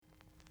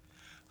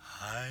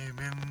I'm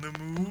in the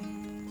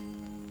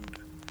mood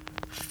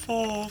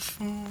for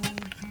food.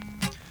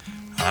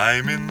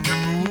 I'm in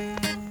the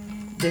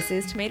mood. This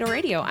is Tomato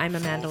Radio. I'm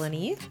Amanda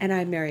Leneve. And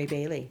I'm Mary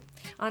Bailey.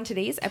 On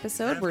today's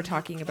episode, we're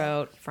talking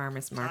about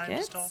farmers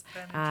markets,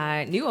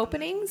 new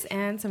openings,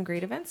 and some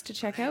great events to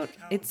check out.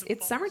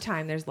 It's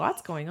summertime. There's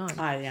lots going on.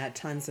 Yeah,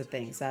 tons of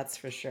things, that's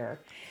for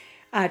sure.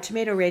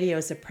 Tomato Radio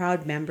is a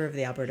proud member of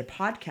the Alberta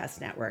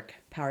Podcast Network,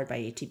 powered by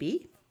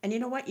ATB. And you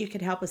know what? You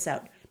could help us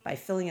out by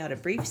filling out a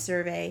brief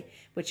survey,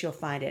 which you'll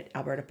find at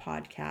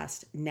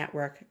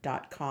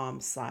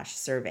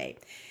albertapodcastnetwork.com/survey.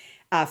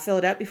 Fill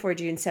it out before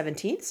June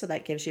 17th, so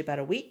that gives you about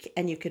a week,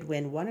 and you could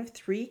win one of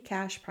 3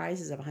 cash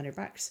prizes of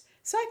 $100.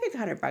 So I think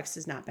 $100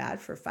 is not bad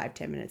for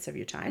 5-10 minutes of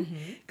your time.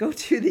 Mm-hmm. Go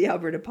to the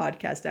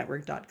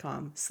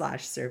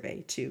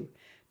albertapodcastnetwork.com/survey to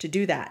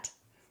do that.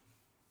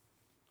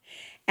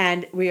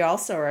 And we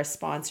also are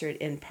sponsored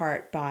in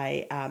part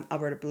by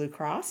Alberta Blue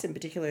Cross, in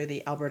particular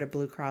the Alberta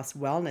Blue Cross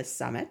Wellness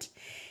Summit.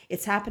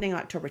 It's happening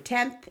October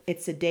 10th.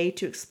 It's a day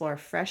to explore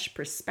fresh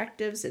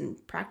perspectives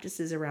and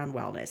practices around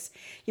wellness.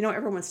 You know,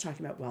 everyone's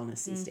talking about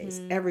wellness these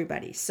days,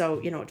 everybody. So,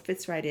 you know, it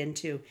fits right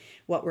into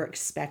what we're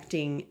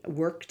expecting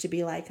work to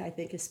be like, I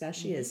think,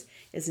 especially is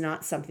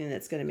not something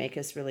that's going to make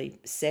us really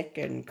sick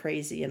and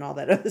crazy and all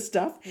that other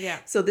stuff. Yeah.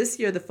 So this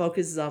year, the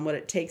focus is on what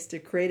it takes to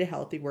create a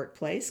healthy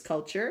workplace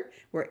culture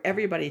where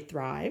everybody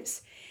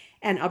thrives.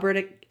 And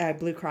Alberta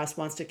Blue Cross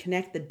wants to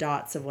connect the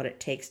dots of what it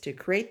takes to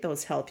create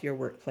those healthier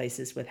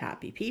workplaces with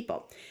happy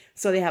people.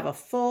 So they have a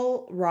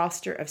full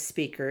roster of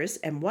speakers,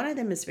 and one of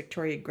them is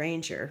Victoria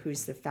Granger,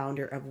 who's the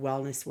founder of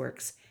Wellness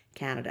Works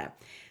Canada.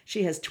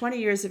 She has 20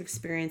 years of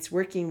experience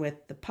working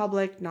with the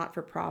public,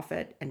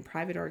 not-for-profit, and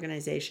private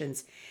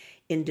organizations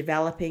in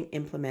developing,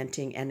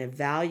 implementing, and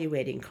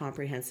evaluating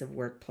comprehensive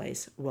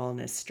workplace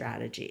wellness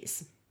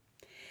strategies.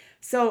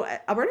 So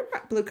Alberta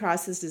Blue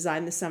Cross has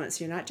designed the summit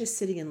so you're not just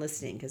sitting and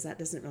listening, because that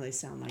doesn't really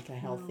sound like a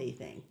healthy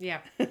thing. Yeah,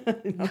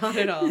 not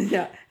at all.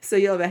 Yeah. So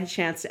you'll have a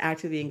chance to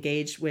actively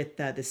engage with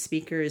the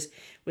speakers,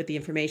 with the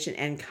information,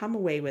 and come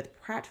away with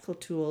practical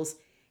tools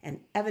and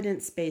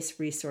evidence-based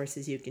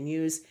resources you can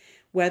use,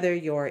 whether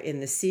you're in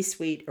the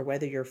C-suite or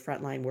whether you're a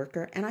frontline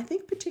worker. And I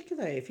think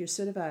particularly if you're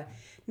sort of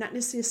not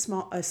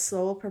necessarily a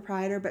sole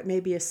proprietor, but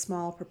maybe a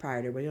small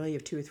proprietor where you only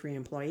have 2 or 3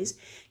 employees,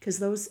 because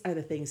those are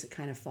the things that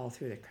kind of fall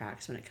through the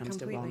cracks when it comes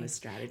to wellness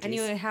strategies. And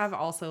you have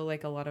also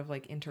like a lot of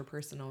like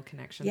interpersonal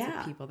connections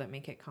with people that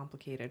make it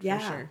complicated, for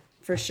sure.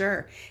 For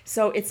sure.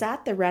 So it's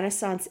at the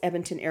Renaissance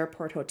Edmonton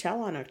Airport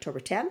Hotel on October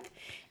 10th,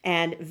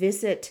 and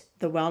visit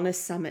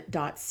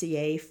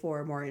thewellnesssummit.ca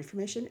for more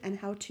information and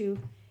how to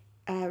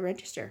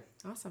register.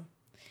 Awesome.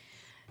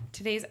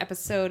 Today's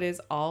episode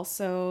is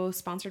also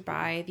sponsored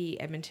by the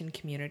Edmonton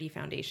Community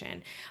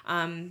Foundation.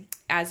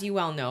 As you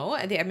well know,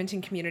 the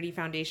Edmonton Community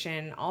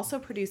Foundation also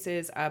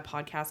produces a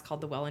podcast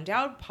called the Well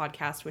Endowed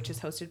Podcast, which is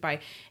hosted by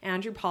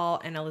Andrew Paul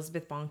and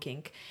Elizabeth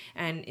Bonkink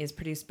and is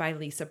produced by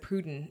Lisa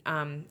Pruden.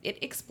 It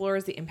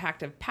explores the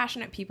impact of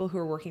passionate people who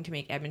are working to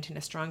make Edmonton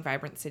a strong,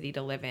 vibrant city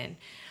to live in.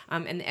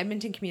 And the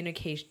Edmonton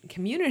Community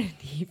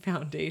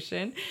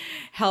Foundation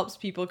helps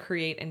people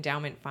create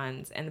endowment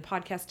funds. And the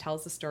podcast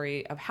tells the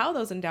story of how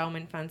those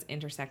endowment funds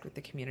intersect with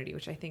the community,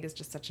 which I think is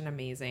just such an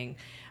amazing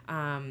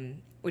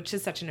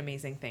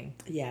thing.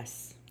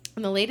 Yes.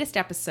 And the latest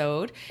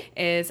episode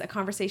is a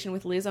conversation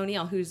with Liz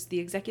O'Neill, who's the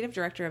executive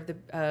director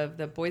of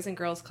the Boys and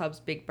Girls Club's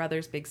Big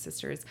Brothers Big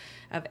Sisters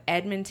of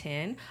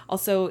Edmonton.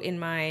 Also, in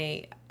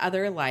my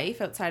other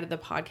life outside of the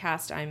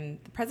podcast, I'm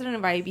the president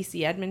of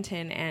IABC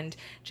Edmonton, and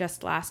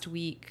just last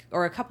week,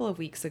 or a couple of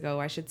weeks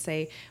ago, I should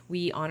say,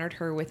 we honored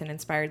her with an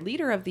Inspired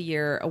Leader of the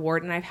Year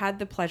award, and I've had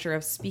the pleasure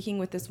of speaking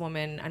with this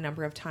woman a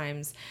number of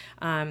times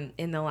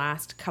in the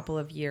last couple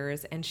of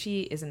years, and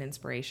she is an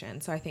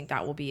inspiration. So I think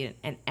that will be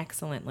an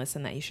excellent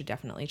listen that you should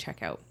definitely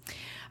check out.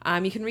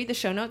 You can read the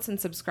show notes and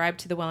subscribe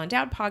to the Well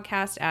Endowed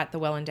Podcast at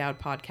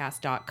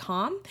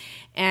thewellendowedpodcast.com.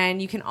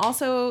 And you can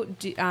also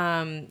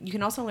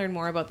learn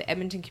more about the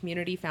Edmonton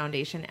Community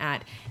Foundation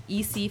at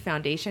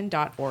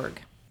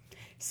ecfoundation.org.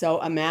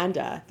 So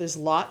Amanda, there's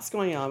lots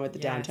going on with the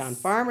downtown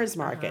farmers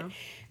market.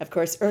 Of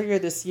course, earlier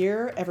this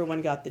year,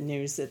 everyone got the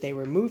news that they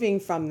were moving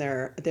from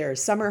their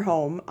summer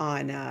home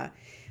on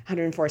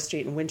 104th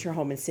Street and winter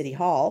home in City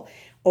Hall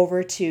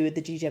over to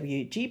the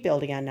GWG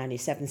building on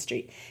 97th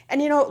Street.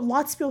 And, you know,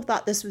 lots of people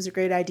thought this was a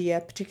great idea,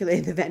 particularly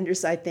the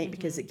vendors, I think,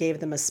 because it gave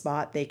them a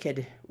spot they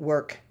could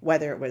work,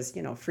 whether it was,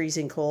 you know,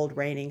 freezing cold,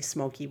 raining,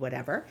 smoky,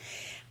 whatever.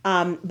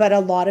 But a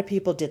lot of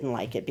people didn't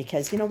like it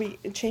because, you know,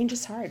 change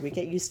is hard. We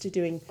get used to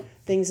doing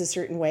things a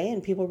certain way,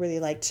 and people really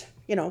liked,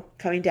 you know,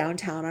 coming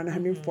downtown on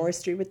 104th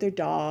Street with their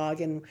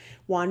dog and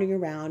wandering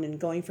around and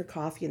going for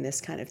coffee and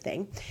this kind of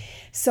thing.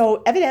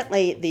 So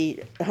evidently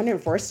the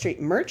 104th Street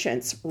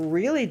merchants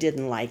really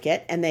didn't like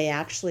it, and they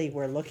actually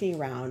were looking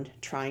around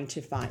trying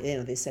to find, you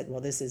know, they said, well,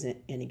 this isn't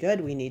any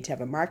good. We need to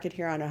have a market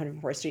here on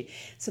 104th Street.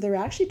 So they were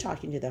actually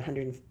talking to the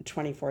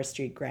 124th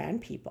Street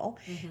Grand people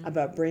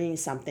about bringing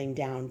something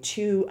down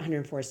to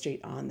 104th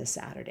Street on the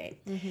Saturday.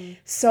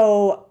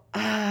 So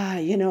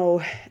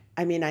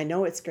I mean, I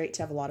know it's great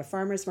to have a lot of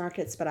farmers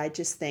markets, but I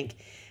just think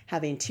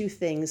having two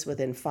things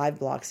within 5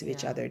 blocks of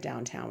each other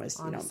downtown was,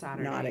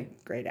 not a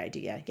great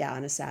idea. Yeah,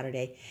 on a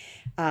Saturday.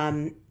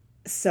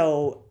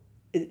 So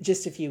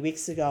just a few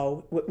weeks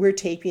ago, we're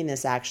taping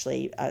this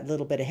actually a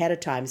little bit ahead of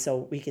time,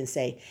 so we can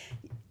say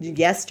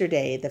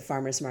yesterday the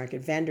farmers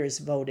market vendors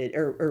voted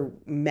or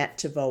met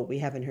to vote. We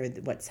haven't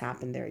heard what's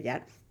happened there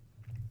yet.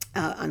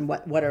 On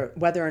whether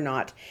or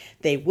not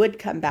they would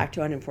come back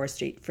to 104th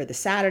Street for the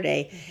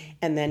Saturday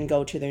and then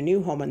go to their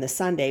new home on the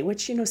Sunday,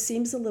 which,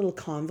 seems a little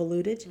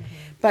convoluted.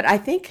 But I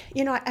think,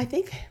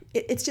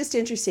 it's just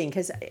interesting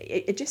because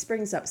it just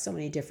brings up so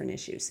many different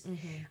issues.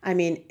 I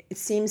mean, it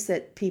seems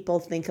that people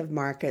think of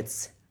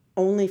markets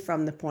only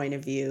from the point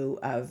of view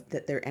of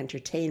that their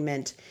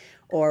entertainment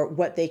or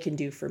what they can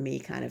do for me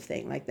kind of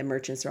thing, like the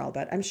merchants are all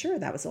about. I'm sure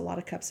that was a lot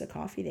of cups of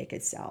coffee they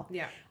could sell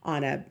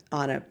on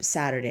a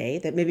Saturday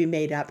that maybe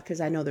made up,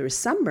 because I know there were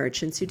some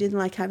merchants who didn't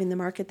like having the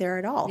market there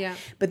at all.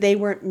 But they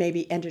weren't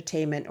maybe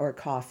entertainment or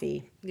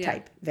coffee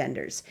type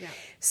vendors.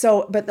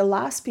 So, but the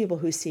last people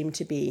who seem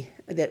to be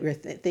that we're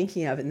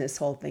thinking of in this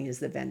whole thing is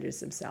the vendors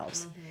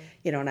themselves.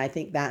 And I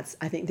think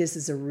this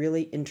is a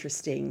really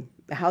interesting,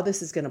 how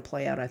this is going to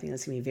play out. I think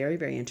it's going to be very,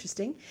 very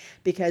interesting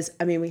because,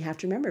 I mean, we have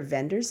to remember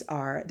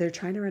they're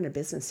trying to run a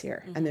business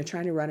here and they're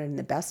trying to run it in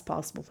the best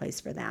possible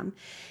place for them.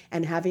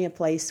 And having a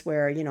place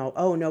where,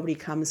 nobody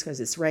comes because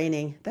it's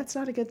raining, that's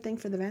not a good thing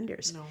for the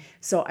vendors. No.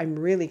 So I'm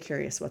really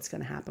curious what's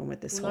going to happen with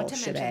this whole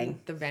shebang.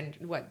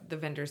 What the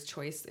vendor's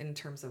choice in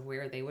terms of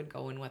where they would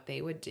go and what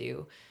they would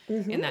do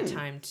in that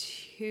time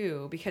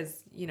too,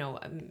 because,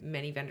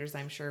 many vendors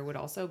I'm sure would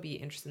also be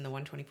interested in the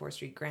 124th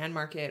Street Grand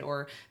Market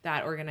or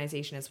that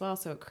organization as well.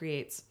 So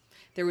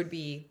there would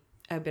be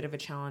a bit of a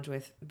challenge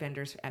with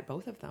vendors at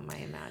both of them, I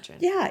imagine.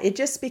 Yeah, it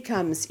just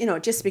becomes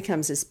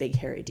this big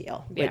hairy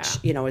deal, which,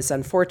 is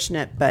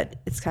unfortunate, but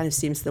it kind of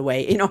seems the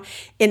way,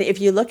 and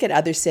if you look at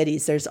other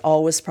cities, there's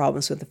always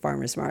problems with the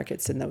farmers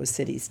markets in those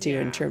cities too,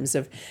 in terms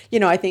of,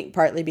 I think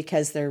partly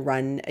because they're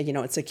run,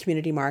 it's a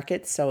community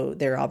market, so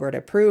they're Alberta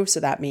approved. So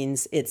that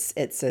means it's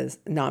a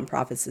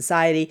nonprofit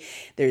society.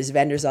 There's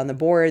vendors on the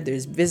board,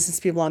 there's business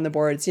people on the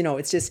boards,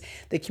 it's just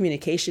the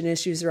communication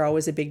issues are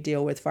always a big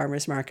deal with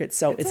farmers markets.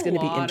 So it's going to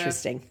be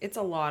interesting. It's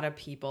a lot of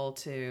people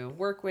to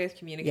work with,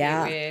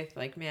 communicate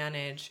with,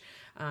 manage,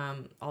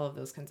 all of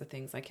those kinds of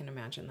things. I can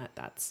imagine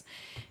that's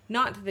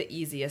not the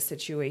easiest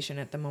situation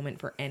at the moment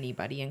for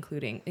anybody,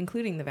 including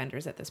the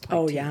vendors at this point.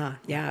 Oh, too.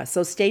 Yeah.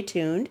 So stay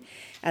tuned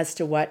as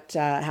to what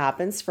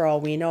happens. For all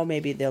we know,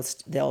 maybe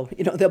they'll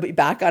be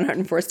back on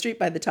 104th Street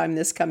by the time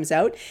this comes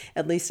out,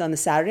 at least on the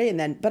Saturday. And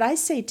then, but I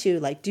say too,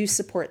 do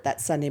support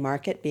that Sunday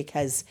market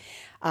because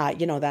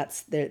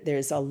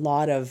there's a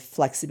lot of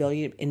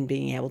flexibility in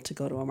being able to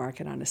go to a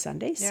market on a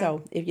Sunday. Yeah.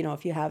 So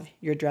if you have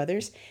your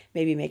druthers,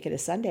 maybe make it a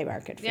Sunday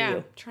market for you.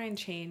 Yeah, try and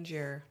change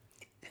your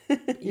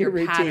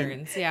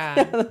patterns.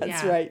 Yeah,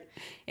 that's right.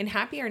 In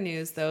happier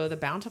news, though, the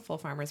Bountiful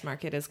Farmers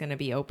Market is going to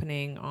be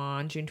opening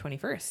on June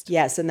 21st.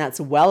 Yes, and that's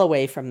well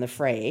away from the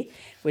fray,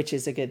 which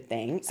is a good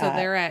thing. So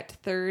they're at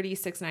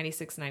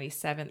 3696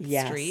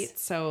 97th Street.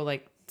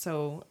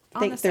 So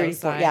I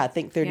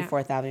think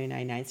 34th Avenue,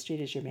 99th Street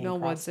is your main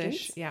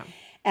Millwoods-ish,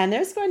 And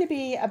there's going to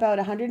be about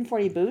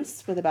 140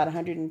 booths with about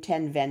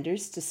 110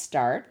 vendors to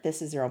start.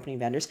 This is their opening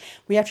vendors.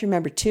 We have to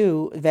remember,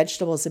 too,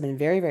 vegetables have been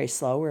very, very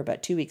slow. We're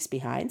about 2 weeks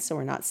behind, so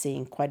we're not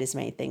seeing quite as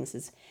many things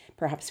as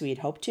perhaps we'd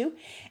hoped to.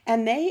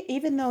 And they,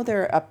 even though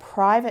they're a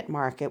private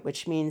market,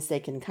 which means they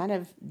can kind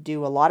of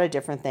do a lot of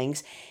different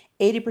things,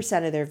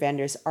 80% of their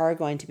vendors are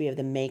going to be of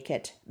the make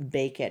it,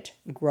 bake it,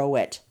 grow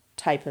it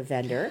type of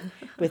vendor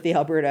with the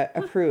Alberta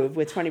approved,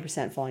 with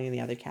 20% falling in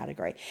the other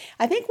category.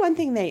 I think one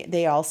thing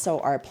they also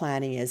are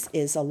planning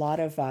is a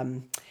lot of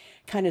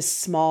kind of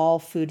small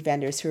food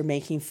vendors who are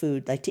making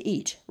food like to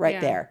eat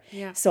there.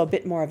 Yeah. So a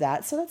bit more of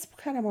that. So that's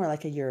kind of more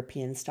like a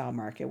European style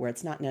market where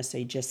it's not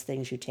necessarily just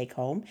things you take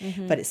home,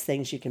 but it's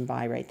things you can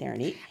buy right there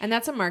and eat. And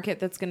that's a market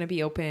that's going to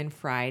be open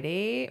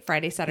Friday,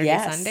 Saturday,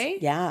 Sunday?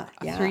 Yeah.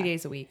 3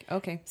 days a week.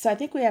 Okay. So I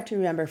think we have to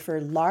remember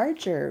for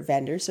larger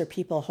vendors or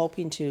people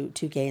hoping to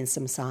gain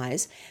some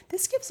size,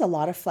 this gives a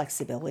lot of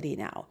flexibility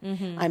now.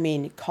 I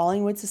mean,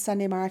 Collingwood's a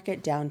Sunday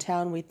market.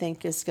 Downtown we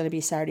think is going to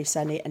be Saturday,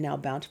 Sunday, and now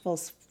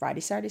Bountiful's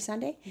Friday, Saturday,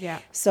 Sunday. Yeah.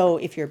 So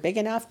if you're big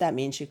enough, that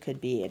means you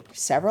could be at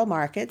several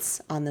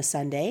markets on the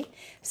Sunday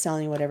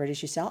selling whatever it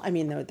is you sell. I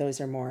mean, those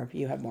are more,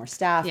 you have more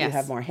staff, you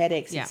have more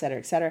headaches, et cetera,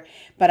 et cetera.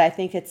 But I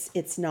think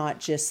it's not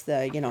just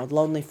the,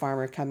 lonely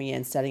farmer coming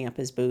in, setting up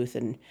his booth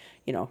and,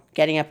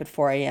 getting up at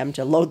 4 a.m.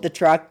 to load the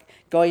truck,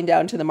 going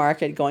down to the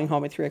market, going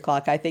home at 3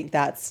 o'clock. I think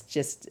that's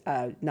just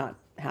not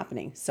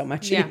happening so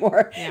much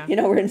anymore. Yeah.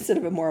 We're in sort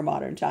of a more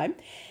modern time.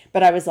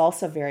 But I was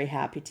also very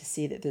happy to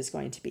see that there's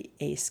going to be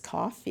Ace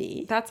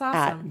Coffee. That's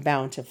awesome. At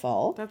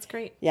Bountiful. That's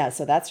great. Yeah,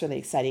 so that's really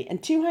exciting.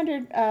 And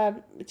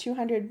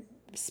 200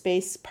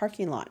 space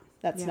parking lot.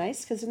 That's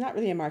nice because it's not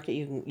really a market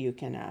you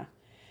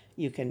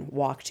can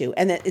walk to.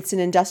 And it's an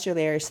industrial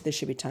area, so there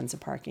should be tons of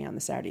parking on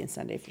the Saturday and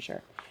Sunday for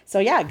sure. So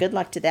yeah, good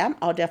luck to them.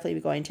 I'll definitely be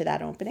going to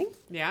that opening.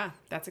 Yeah,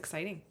 that's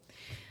exciting.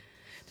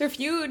 There are a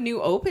few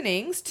new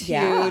openings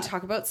to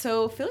talk about.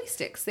 So Philly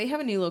Sticks, they have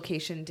a new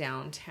location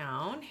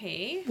downtown.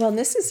 Hey. Well, and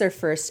this is their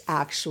first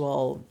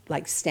actual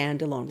like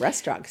standalone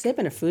restaurant because they've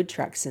been a food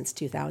truck since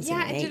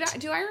 2008. Yeah,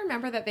 do I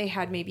remember that they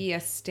had maybe a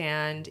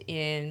stand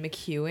in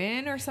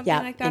McEwen or something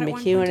like that? In at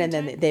one McEwen, point and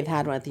in then time? they've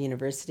had one at the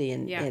university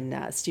in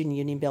Student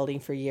Union Building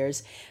for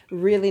years.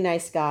 Really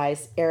nice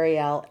guys,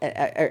 Ariel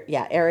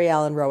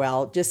and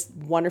Roel, just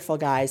wonderful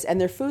guys, and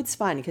their food's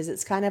fun because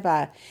it's kind of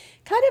a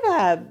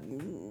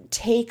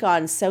take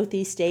on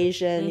Southeast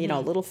Asian, you know,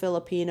 little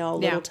Filipino,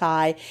 little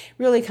Thai,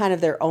 really kind of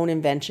their own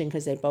invention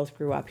because they both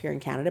grew up here in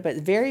Canada, but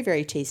very,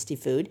 very tasty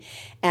food.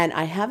 And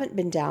I haven't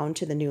been down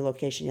to the new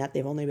location yet.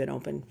 They've only been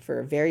open for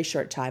a very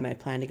short time. I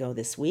plan to go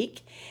this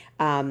week.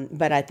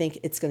 But I think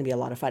it's going to be a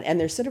lot of fun. And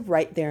they're sort of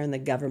right there in the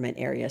government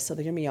area. So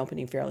they're going to be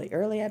opening fairly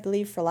early, I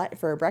believe,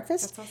 for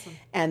breakfast. That's awesome.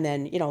 And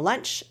then, you know,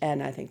 lunch.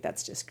 And I think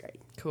that's just great.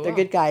 Cool. They're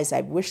good guys.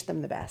 I wish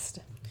them the best.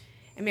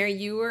 And Mary,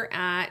 you were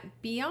at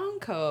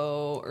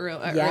Bianco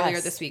earlier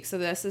this week. So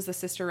this is the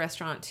sister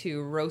restaurant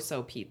to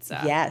Rosso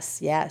Pizza.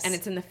 Yes. And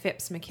it's in the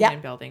Phipps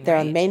McKinnon building, They're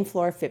right? on the main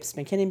floor, Phipps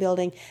McKinnon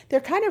building. They're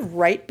kind of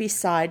right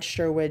beside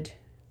Sherlock's,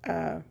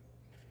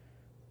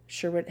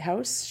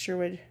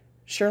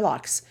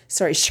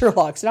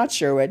 not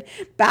Sherwood.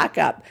 Back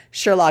up,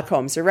 Sherlock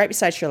Holmes. They're right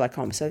beside Sherlock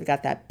Holmes. So they've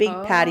got that big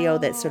patio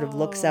that sort of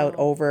looks out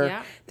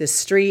over the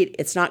street.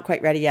 It's not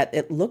quite ready yet.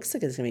 It looks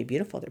like it's going to be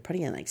beautiful. They're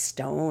putting in like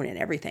stone and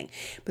everything.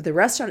 But the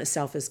restaurant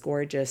itself is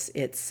gorgeous.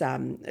 It's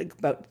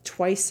about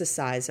twice the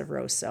size of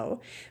Rosso.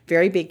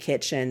 Very big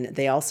kitchen.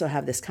 They also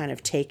have this kind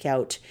of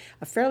takeout,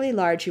 a fairly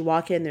large, you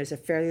walk in, there's a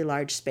fairly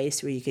large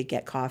space where you could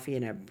get coffee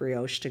and a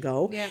brioche to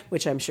go,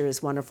 which I'm sure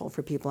is wonderful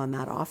for people in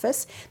that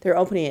office. They're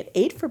opening at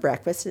 8 for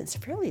breakfast. And it's a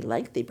fairly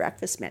lengthy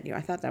breakfast menu.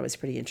 I thought that was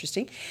pretty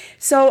interesting.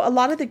 So a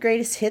lot of the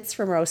greatest hits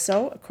from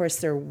Rosso, of course,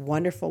 they're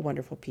wonderful,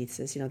 wonderful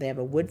pizzas. You know, they have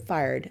a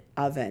wood-fired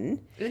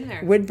oven,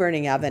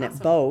 wood-burning oven at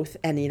both.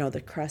 And, you know,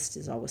 the crust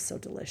is always so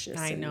delicious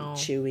and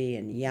chewy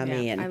and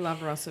yummy. Yeah, and I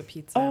love Rosso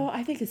Pizza. Oh,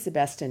 I think it's the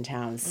best in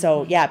town.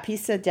 So,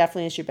 pizza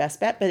definitely is your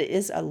best bet. But it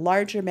is a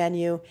larger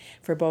menu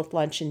for both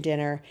lunch and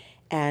dinner.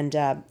 And,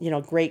 you know,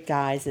 great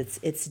guys.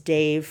 It's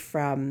Dave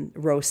from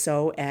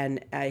Rosso,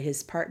 and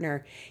his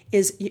partner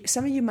is,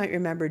 some of you might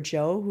remember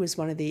Joe, who was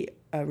one of the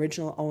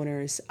original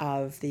owners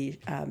of the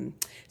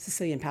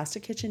Sicilian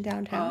Pasta Kitchen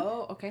downtown.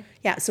 Oh, okay.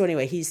 Yeah, so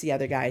anyway, he's the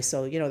other guy.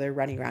 So, you know, they're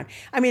running around.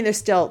 I mean,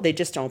 they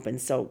just opened,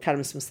 so cut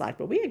them some slack.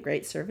 But we had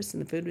great service,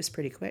 and the food was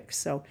pretty quick.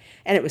 So,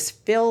 and it was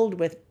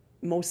filled with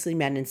mostly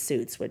men in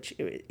suits, which,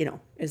 you know,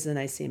 is a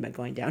nice thing about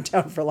going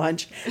downtown for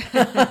lunch.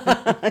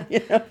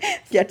 You know,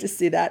 get to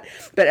see that.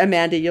 But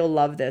Amanda, you'll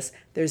love this.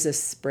 There's a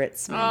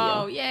spritz menu.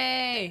 Oh,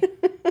 yay.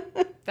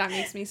 That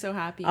makes me so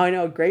happy. I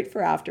know, great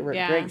for afterward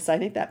drinks. I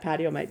think that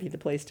patio might be the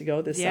place to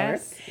go this summer.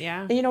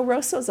 Yeah. And, you know,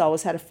 Rosso's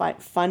always had a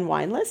fun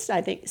wine list.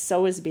 I think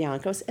so is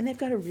Bianco's. And they've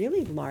got a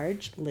really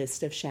large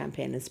list of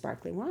champagne and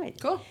sparkling wine.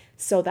 Cool.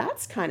 So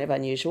that's kind of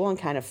unusual and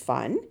kind of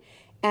fun.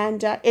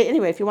 And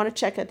anyway, if you want to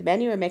check out the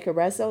menu and make a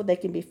reso, they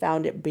can be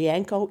found at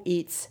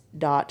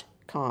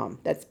biancoeats.com.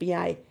 That's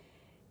BIANCO.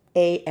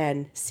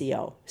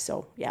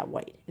 So, yeah,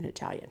 white in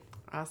Italian.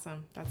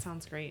 Awesome. That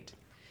sounds great.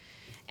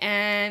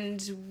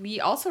 And we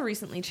also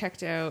recently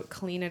checked out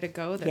Kalina to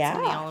Go that's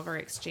in the Oliver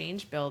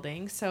Exchange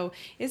building. So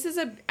this is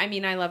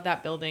I love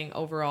that building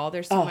overall.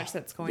 There's so much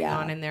that's going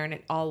on in there, and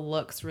it all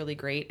looks really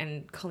great.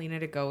 And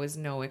Kalina to Go is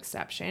no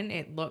exception.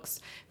 It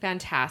looks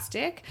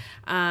fantastic.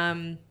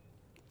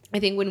 I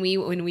think when we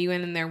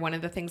went in there, one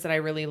of the things that I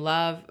really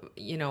love,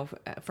 you know,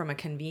 from a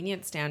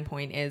convenience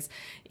standpoint, is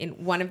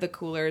in one of the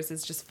coolers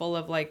is just full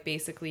of like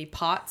basically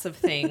pots of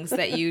things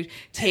that you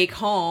take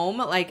home.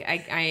 Like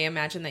I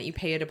imagine that you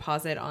pay a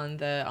deposit on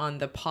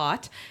the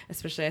pot,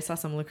 especially I saw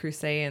some Le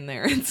Creuset in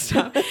there and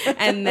stuff,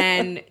 and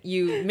then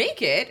you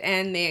make it,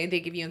 and they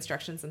give you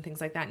instructions and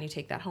things like that, and you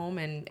take that home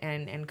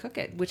and cook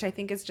it, which I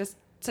think is just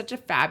such a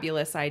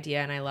fabulous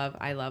idea, and I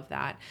love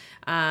that.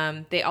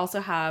 They also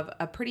have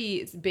a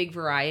pretty big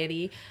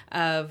variety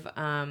of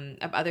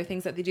other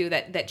things that they do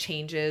that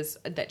changes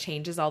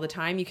all the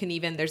time. You can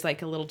even, there's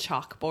like a little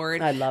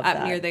chalkboard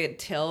up near the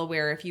till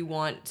where if you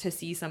want to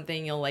see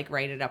something, you'll like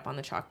write it up on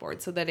the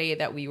chalkboard. So the day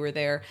that we were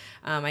there,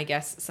 I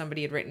guess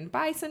somebody had written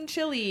buy some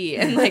chili,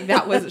 and like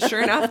that was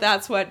sure enough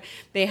that's what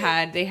they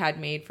had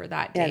made for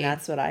that day. Yeah, and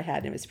that's what I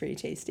had, and it was pretty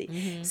tasty.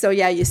 Mm-hmm. So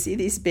yeah, you see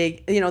these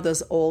big, you know,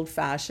 those old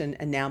fashioned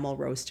enamel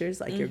roasters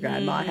like your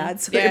grandma had.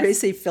 So they're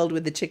basically filled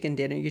with the chicken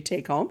dinner you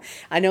take home.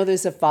 I know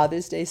there's a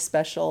Father's Day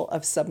special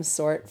of some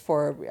sort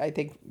for, I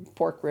think,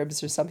 pork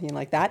ribs or something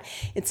like that.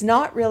 It's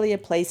not really a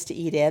place to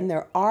eat in.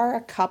 There are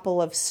a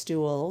couple of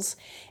stools,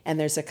 and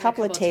there's a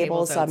couple of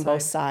tables on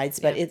both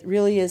sides, but it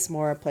really is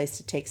more a place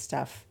to take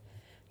stuff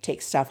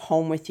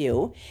home with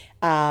you.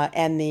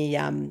 And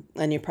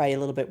you're probably a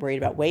little bit worried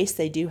about waste.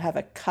 They do have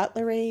a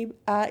cutlery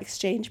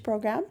exchange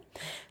program,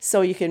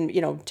 so you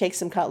can take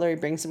some cutlery,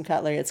 bring some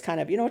cutlery. It's kind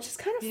of which is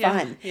kind of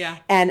fun. Yeah.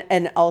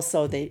 And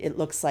also it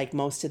looks like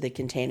most of the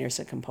containers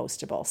are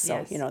compostable.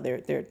 So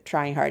Yes. they're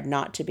trying hard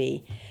not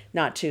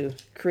to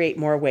create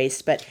more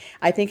waste. But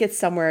I think it's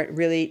somewhere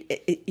really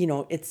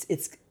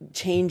it's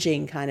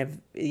changing kind of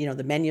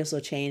the menus will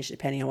change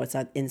depending on what's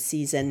in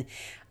season.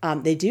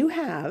 They do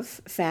have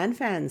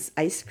Fan's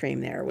ice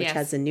cream there, which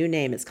has a new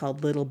name. It's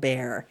called Little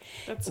Bear.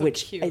 That's so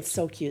which cute. It's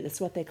so cute.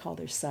 That's what they call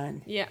their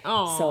son. Yeah.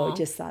 Oh. So I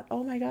just thought,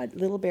 oh my God,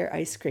 Little Bear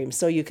ice cream.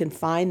 So you can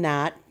find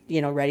that,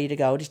 ready to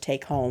go to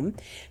take home.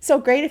 So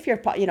great if you're,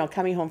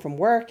 coming home from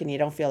work and you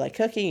don't feel like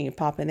cooking, you can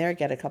pop in there,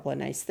 get a couple of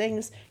nice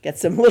things, get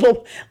some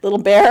Little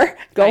Bear,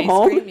 go Ice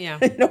home, cream, yeah.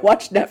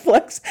 Watch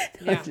Netflix.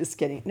 No, Yeah. I'm just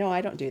kidding. No,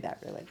 I don't do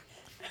that really.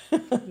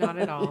 Not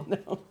at all.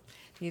 No.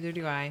 Neither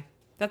do I.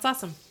 That's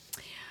awesome.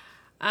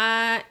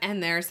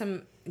 And there's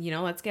some,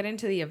 let's get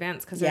into the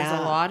events because there's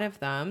a lot of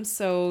them.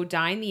 So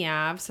Dine the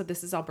Ave. So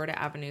this is Alberta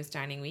Avenue's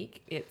Dining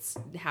Week. It's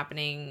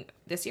happening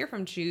this year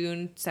from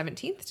June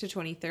 17th to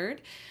 23rd.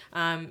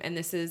 And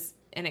this is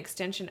an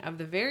extension of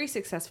the very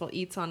successful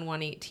Eats on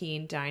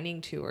 118 dining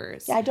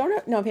tours. Yeah, I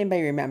don't know if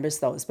anybody remembers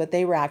those, but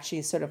they were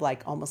actually sort of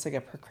like almost like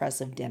a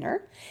progressive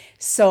dinner.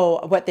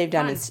 So what they've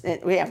done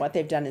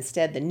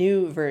instead, the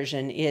new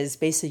version is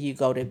basically you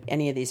go to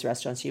any of these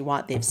restaurants you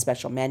want. They have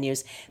special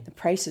menus. The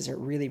prices are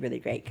really, really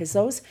great because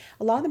a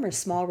lot of them are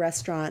small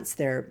restaurants.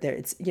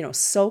 It's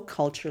so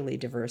culturally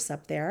diverse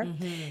up there.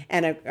 Mm-hmm.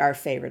 And our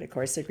favorite, of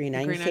course, the Green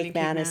Onion Cake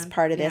Man is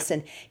part of this.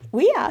 And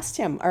I asked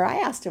him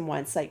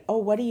once, like, oh,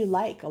 what do you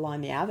like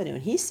along the avenue?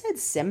 And he said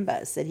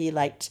Simba's, that he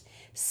liked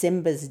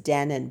Simba's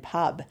Den and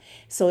Pub.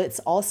 So it's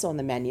also on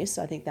the menu.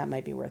 So I think that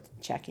might be worth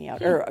checking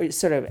out, or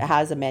sort of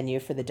has a menu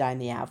for the Dine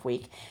the Ave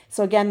week.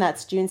 So again,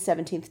 that's June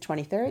 17th,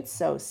 23rd.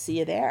 So see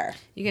you there.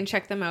 You can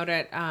check them out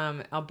at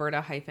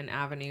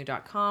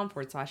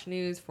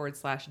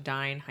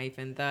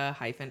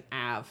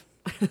alberta-avenue.com/news/dine-the-ave.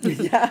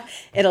 Yeah,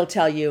 it'll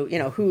tell you,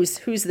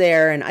 who's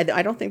there. And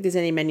I don't think there's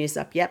any menus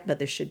up yet, but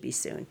there should be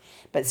soon.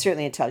 But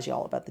certainly it tells you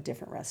all about the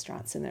different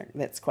restaurants in there.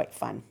 That's quite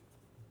fun.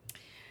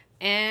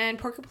 And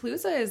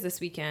Porkapalooza is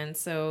this weekend.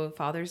 So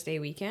Father's Day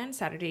weekend,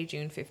 Saturday,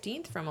 June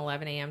 15th from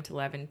 11 a.m. to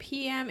 11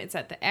 p.m. It's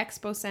at the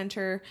Expo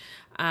Center.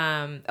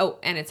 And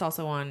it's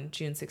also on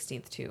June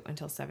 16th too,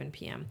 until 7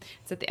 p.m.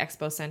 It's at the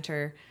Expo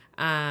Center.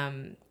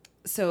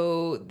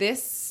 So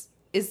this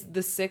is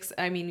the sixth.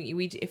 I mean,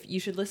 if you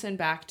should listen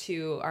back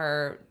to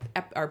our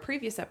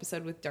previous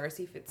episode with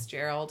Darcy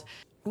Fitzgerald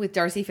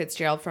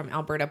from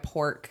Alberta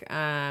Pork,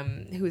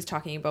 who was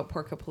talking about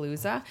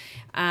Porkapalooza.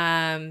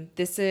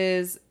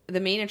 The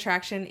main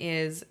attraction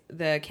is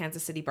the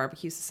Kansas City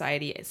Barbecue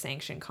Society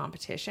sanctioned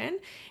competition.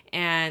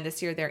 And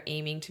this year they're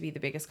aiming to be the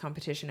biggest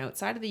competition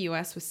outside of the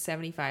U.S. with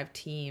 75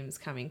 teams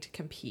coming to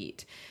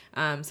compete.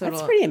 So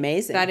that's pretty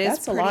amazing.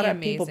 That's a lot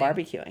of people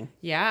barbecuing.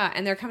 Yeah,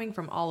 and they're coming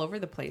from all over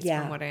the place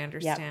from what I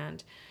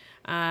understand.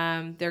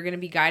 Yep. They're going to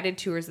be guided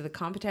tours of the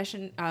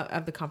competition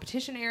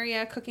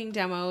area, cooking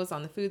demos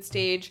on the food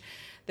stage,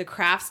 the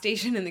craft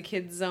station in the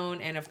kids zone,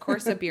 and of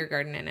course a beer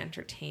garden and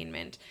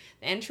entertainment.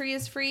 The entry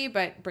is free,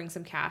 but bring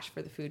some cash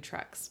for the food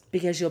trucks.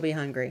 Because you'll be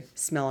hungry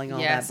smelling all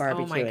that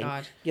barbecuing. Oh my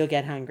God. You'll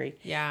get hungry.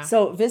 Yeah.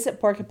 So visit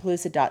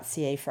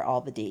porkapalooza.ca for all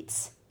the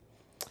deets.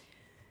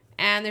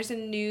 And there's a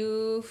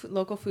new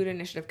local food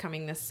initiative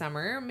coming this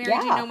summer. Mary,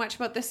 do you know much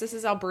about this? This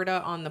is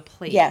Alberta on the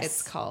Plate,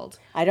 it's called.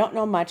 I don't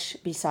know much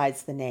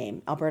besides the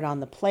name. Alberta on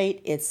the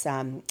Plate. It's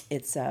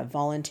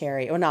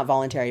voluntary, or not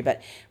voluntary,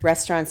 but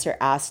restaurants are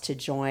asked to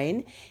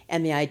join.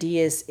 And the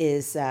idea is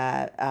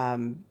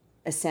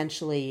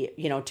essentially,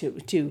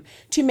 to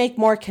make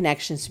more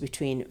connections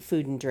between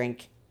food and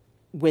drink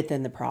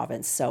within the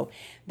province. So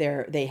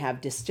they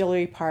have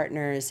distillery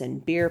partners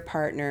and beer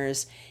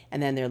partners,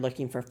 and then they're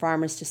looking for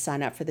farmers to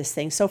sign up for this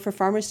thing. So for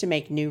farmers to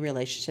make new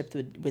relationships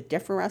with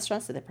different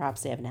restaurants that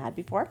perhaps they haven't had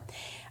before.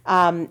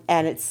 And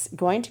it's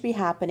going to be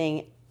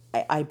happening,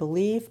 I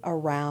believe,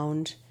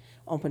 around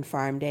Open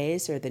Farm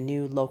Days, or the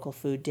new local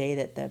food day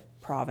that the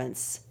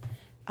province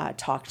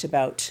talked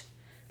about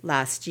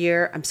last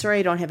year. I'm sorry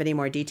I don't have any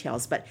more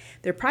details, but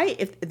they're probably,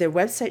 if their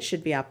website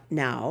should be up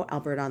now,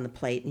 Alberta on the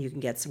Plate, and you can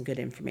get some good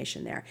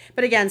information there.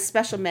 But again,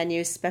 special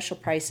menus, special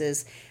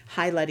prices,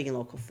 highlighting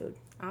local food.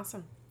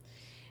 Awesome.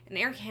 And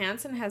Eric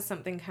Hansen has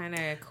something kind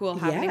of cool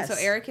happening. Yes. So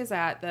Eric is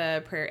at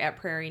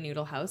Prairie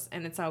Noodle House,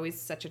 and it's always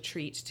such a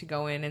treat to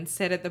go in and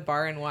sit at the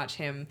bar and watch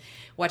him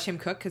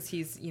cook, because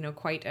he's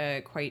quite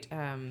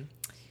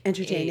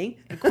entertaining,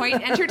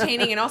 quite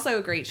entertaining, and also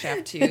a great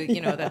chef too.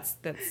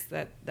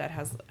 That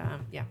has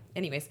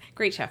Anyways,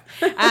 great chef.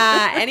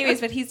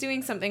 But he's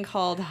doing something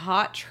called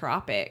Hot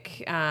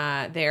Tropic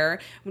there.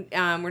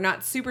 We're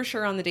not super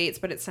sure on the dates,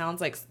 but it sounds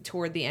like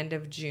toward the end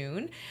of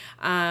June.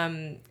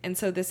 And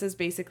so this is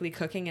basically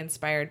cooking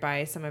inspired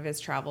by some of his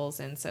travels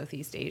in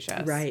Southeast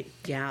Asia. Right.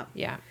 Yeah.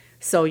 Yeah.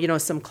 So,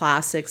 some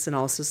classics and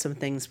also some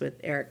things with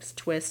Eric's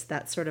twist,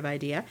 that sort of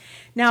idea.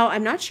 Now,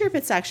 I'm not sure if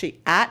it's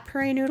actually at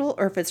Prairie Noodle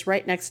or if it's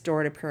right next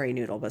door to Prairie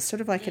Noodle, but sort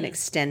of like an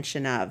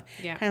extension of,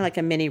 kind of like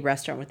a mini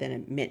restaurant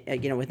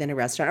within a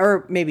restaurant,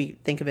 or maybe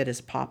think of it as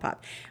a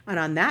pop-up. And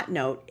on that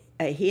note,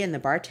 he and the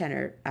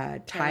bartender,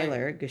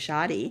 Tyler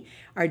Gushati,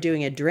 are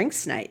doing a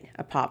drinks night,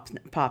 a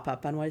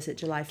pop-up on, what is it,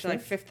 July 5th? July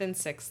 5th and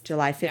 6th.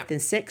 July 5th and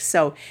 6th.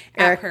 So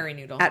Eric, at Prairie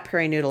Noodle. At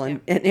Prairie Noodle.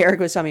 And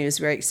Eric was telling me he was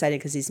very excited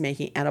because he's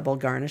making edible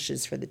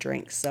garnishes for the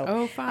drinks.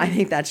 So fun. I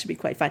think that should be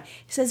quite fun.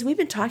 He says, we've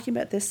been talking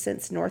about this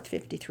since North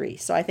 53.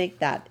 So I think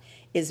that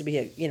is,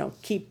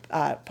 keep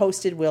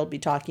posted. We'll be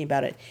talking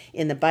about it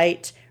in the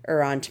Bite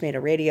or on Tomato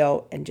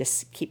Radio, and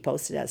just keep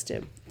posted as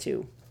to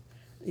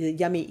the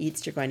yummy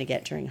eats you're going to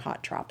get during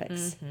hot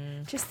tropics.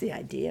 Just the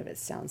idea of it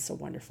sounds so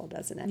wonderful,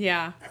 doesn't it?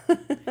 Yeah.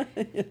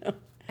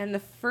 And the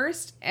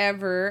first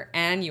ever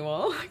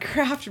annual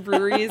Craft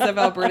Breweries of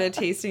Alberta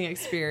tasting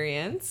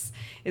experience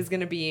is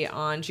going to be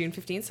on June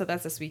 15th. So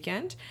that's this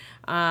weekend.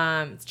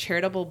 It's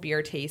charitable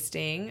beer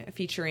tasting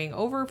featuring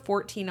over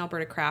 14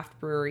 Alberta craft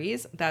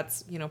breweries.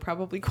 That's,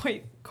 probably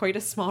quite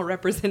a small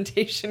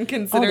representation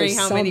considering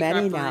how many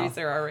craft breweries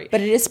there are. Right?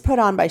 But it is put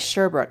on by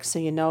Sherbrooke, so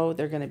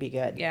they're going to be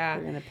good. Yeah.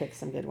 They're going to pick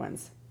some good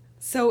ones.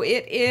 So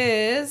it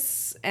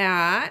is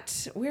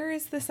at, where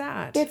is this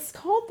at? It's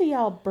called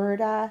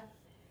the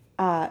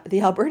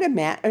the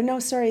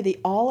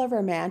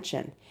Oliver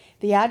Mansion.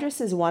 The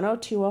address is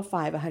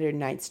 10205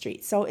 109th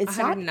Street. So it's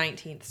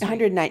 119th Street.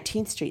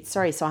 119th Street.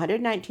 Sorry, so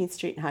 119th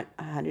Street and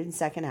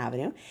 102nd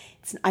Avenue.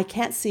 I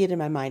can't see it in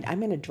my mind. I'm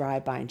going to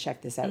drive by and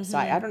check this out. So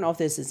I don't know if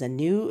this is a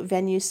new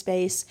venue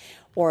space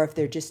or if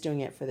they're just doing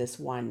it for this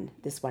one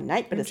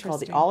night. But it's called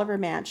the Oliver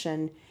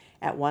Mansion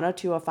at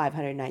 10205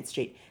 109th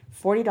Street.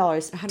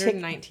 $40.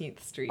 119th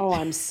Street. Oh,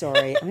 I'm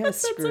sorry. I'm going to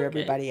screw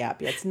everybody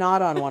up. It's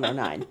not on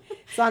 109.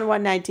 It's on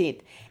 119th.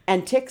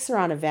 And ticks are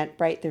on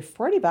Eventbrite. They're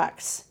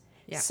 $40.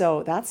 Yeah.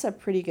 So that's a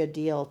pretty good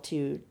deal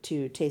to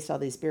taste all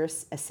these beer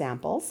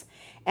samples.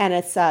 And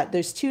it's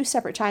there's two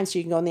separate times. So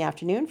you can go in the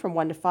afternoon from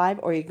 1 to 5,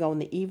 or you can go in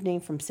the evening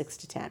from 6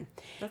 to 10.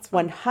 That's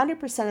fun.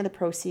 100% of the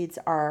proceeds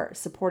are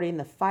supporting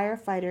the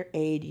Firefighter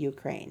Aid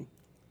Ukraine.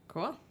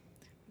 Cool.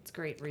 It's a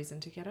great reason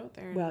to get out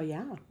there. Well,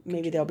 yeah.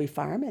 Maybe there'll be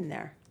firemen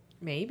there.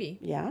 Maybe.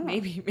 Yeah.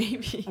 Maybe.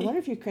 I wonder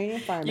if Ukrainian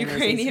firemen are as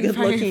good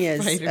looking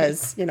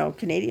as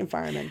Canadian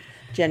firemen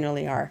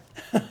generally are.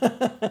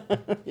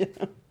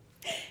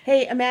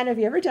 Hey, Amanda, have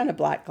you ever done a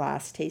black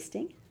glass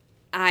tasting?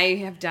 I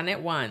have done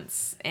it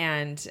once,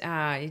 and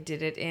I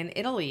did it in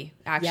Italy.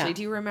 Actually,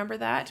 do you remember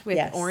that?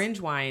 With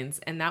orange wines,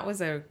 and that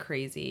was a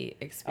crazy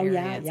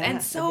experience.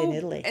 Oh, and in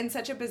Italy. And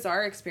such a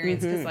bizarre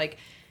experience because, like,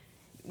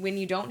 when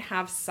you don't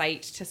have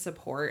sight to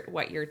support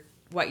what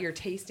you're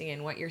tasting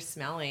and what you're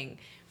smelling,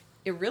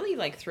 it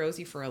really throws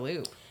you for a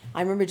loop.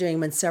 I remember doing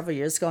one several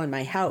years ago in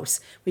my house.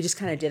 We just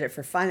kind of did it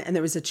for fun, and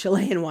there was a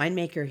Chilean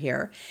winemaker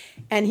here,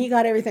 and he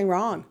got everything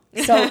wrong.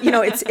 So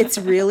it's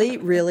really,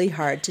 really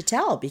hard to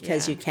tell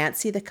because you can't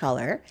see the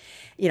color,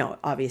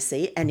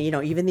 obviously, and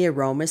even the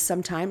aromas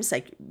sometimes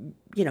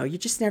you're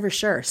just never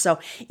sure. So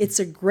it's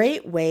a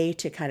great way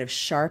to kind of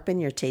sharpen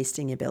your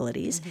tasting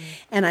abilities.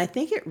 And I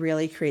think it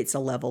really creates a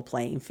level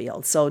playing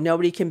field. So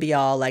nobody can be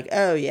all like,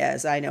 oh,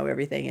 yes, I know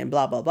everything and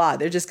blah, blah, blah.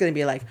 They're just going to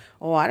be like,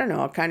 oh, I don't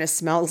know. It kind of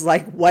smells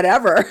like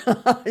whatever.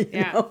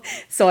 you know?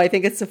 So I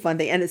think it's a fun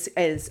thing. And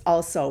it's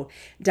also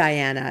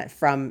Diana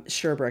from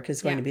Sherbrooke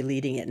is going to be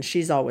leading it. And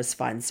she's always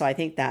fun. So I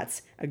think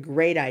that's a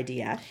great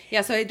idea.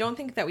 Yeah, so I don't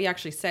think that we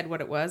actually said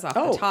what it was off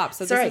the top.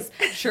 So this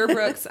is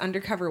Sherbrooke's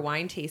Undercover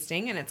Wine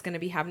Tasting, and it's going to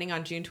be happening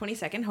on June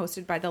 22nd,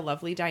 hosted by the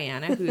lovely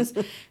Diana,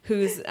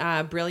 who's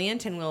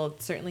brilliant and will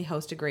certainly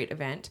host a great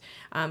event.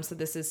 So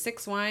this is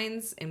 6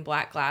 wines in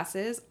black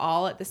glasses,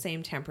 all at the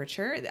same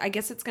temperature. I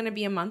guess it's going to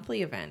be a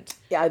monthly event.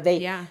 Yeah,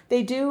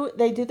 they do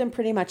them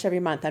pretty much every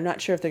month. I'm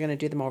not sure if they're going to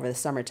do them over the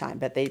summertime,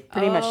 but they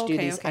pretty much do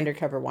these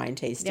undercover wine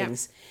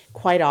tastings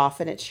quite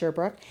often at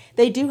Sherbrooke.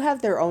 They do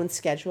have their own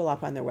schedule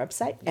up on their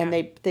website, and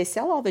they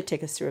sell all their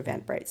tickets through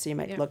Eventbrite, so you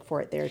might look for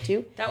it there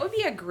too. That would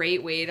be a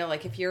great way to,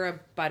 if you're a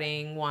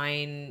budding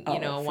wine,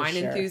 wine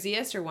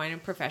enthusiast or wine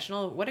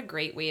professional, what a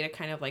great way to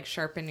kind of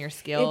sharpen your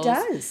skills. It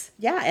does.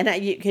 Yeah,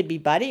 and you could be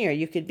budding, or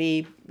you could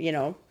be,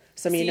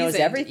 somebody who knows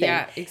everything.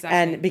 Yeah, exactly.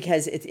 And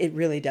because it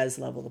really does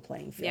level the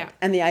playing field. Yeah.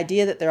 And the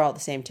idea that they're all the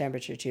same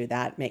temperature too,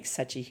 that makes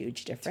such a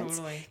huge difference.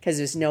 Totally. Because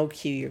there's no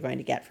cue you're going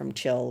to get from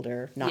chilled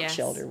or not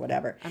chilled or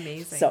whatever.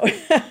 Amazing. So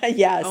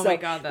oh my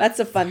God, that's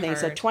a fun thing.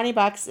 So $20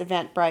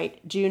 Eventbrite,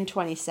 June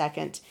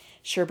 22nd,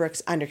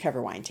 Sherbrooke's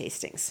Undercover Wine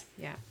Tastings.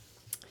 Yeah.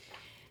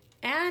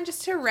 And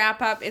just to wrap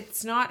up,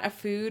 it's not a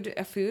food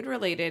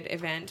related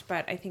event,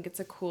 but I think it's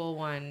a cool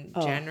one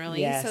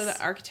generally. Yes. So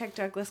the architect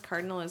Douglas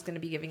Cardinal is going to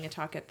be giving a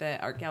talk at the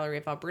Art Gallery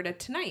of Alberta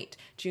tonight,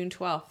 June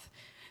 12th.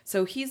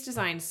 So he's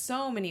designed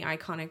so many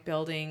iconic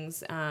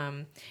buildings,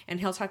 and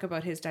he'll talk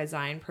about his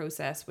design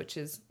process, which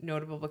is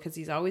notable because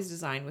he's always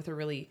designed with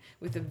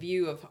a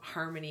view of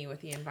harmony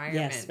with the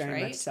environment. Yes,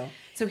 very much so.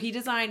 So he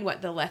designed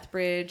the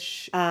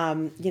Lethbridge.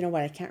 You know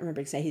what? I can't remember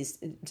exactly. He's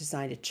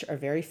designed a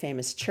very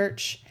famous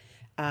church.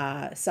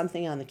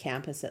 something on the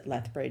campus at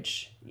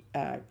Lethbridge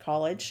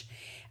College.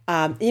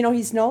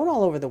 He's known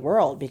all over the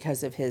world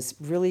because of his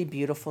really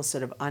beautiful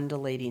sort of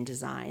undulating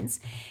designs.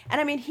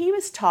 And I mean, he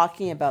was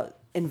talking about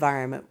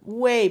environment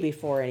way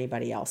before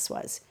anybody else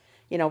was.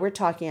 We're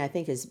talking, I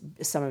think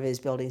some of his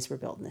buildings were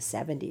built in the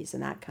 70s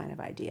and that kind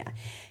of idea.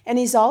 And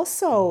he's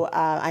also,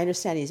 I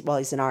understand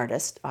he's an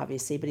artist,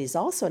 obviously, but he's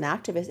also an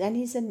activist, and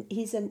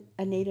he's a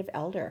native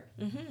elder.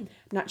 I'm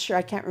not sure,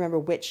 I can't remember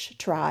which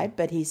tribe,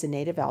 but he's a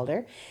native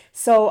elder.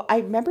 So I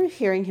remember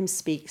hearing him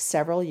speak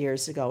several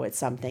years ago at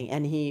something,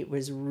 and he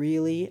was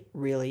really,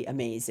 really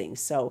amazing.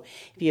 So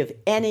if you have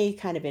any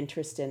kind of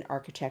interest in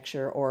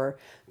architecture or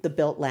the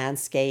built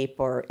landscape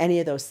or any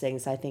of those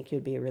things, I think it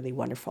would be a really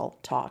wonderful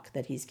talk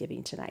that he's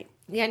giving tonight.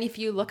 Yeah, and if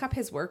you look up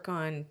his work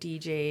on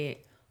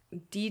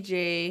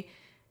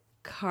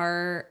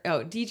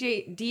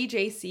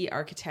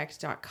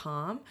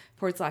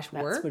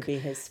djcarrtectcom/work. That would be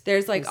his.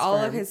 There's like his all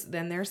firm. of his.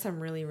 Then there's some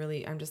really,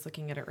 really. I'm just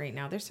looking at it right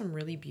now. There's some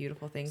really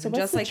beautiful things. So and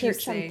what's just the like church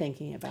you say, I'm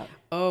thinking about?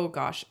 Oh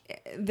gosh,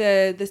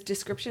 the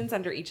descriptions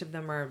under each of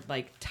them are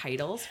like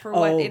titles for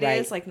what it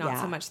right. is. Like not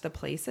Yeah. so much the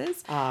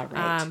places.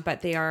 Right.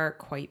 But they are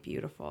quite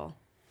beautiful.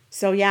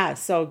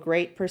 So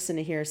great person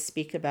to hear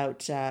speak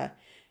about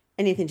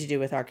anything to do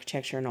with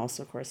architecture and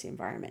also, of course, the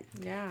environment.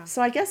 Yeah.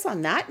 So I guess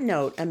on that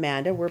note,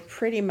 Amanda, we're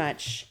pretty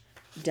much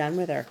done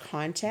with our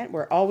content.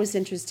 We're always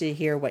interested to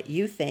hear what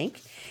you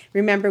think.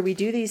 Remember, we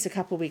do these a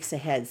couple weeks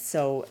ahead.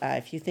 So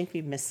if you think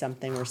we've missed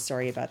something, we're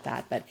sorry about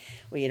that. But,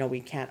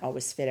 we can't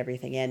always fit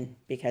everything in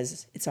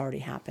because it's already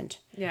happened.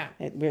 Yeah.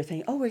 We're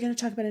thinking, we're going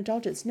to talk about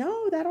indulgence.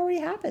 No, that already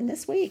happened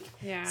this week.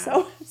 Yeah.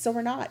 So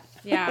we're not.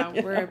 Yeah,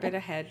 we're a bit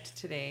ahead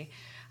today.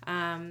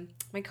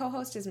 My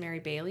co-host is Mary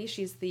Bailey.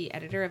 She's the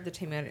editor of the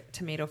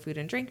Tomato Food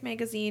and Drink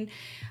magazine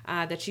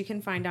that you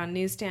can find on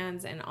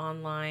newsstands and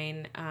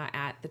online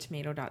at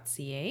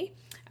thetomato.ca.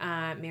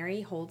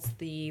 Mary holds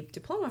the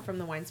diploma from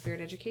the Wine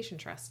Spirit Education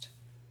Trust.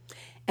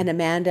 And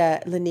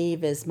Amanda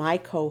Leneve is my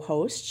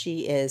co-host.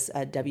 She is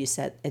a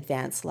WSET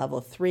Advanced Level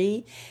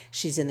 3.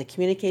 She's in the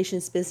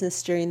communications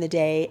business during the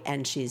day,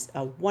 and she's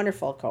a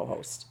wonderful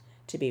co-host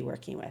to be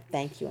working with.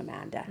 Thank you,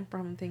 Amanda. No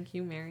problem. Thank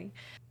you, Mary.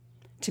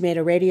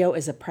 Tomato Radio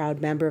is a proud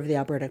member of the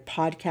Alberta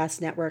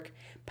Podcast Network,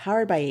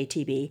 powered by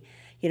ATB.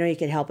 You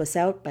can help us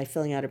out by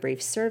filling out a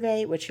brief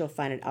survey, which you'll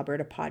find at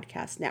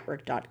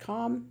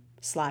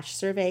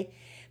albertapodcastnetwork.com/survey.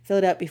 Fill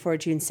it out before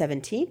June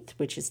 17th,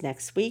 which is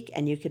next week,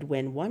 and you could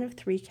win one of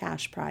 3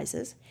 cash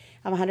prizes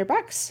of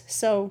 $100.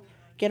 So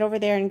get over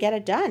there and get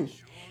it done.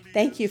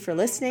 Thank you for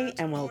listening,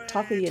 and we'll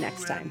talk with you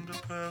next time.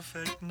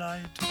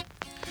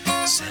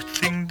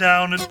 Settling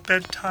down at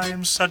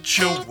bedtime, such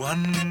a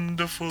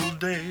wonderful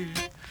day.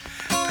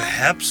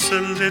 Perhaps a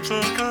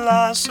little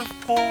glass of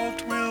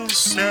port will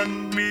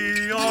send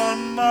me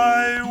on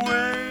my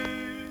way.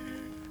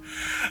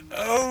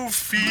 Oh,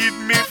 feed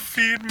me,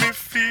 feed me,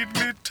 feed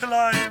me till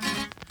I'm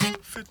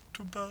fit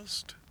to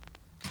bust.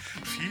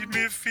 Feed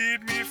me,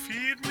 feed me,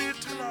 feed me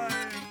till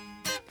I'm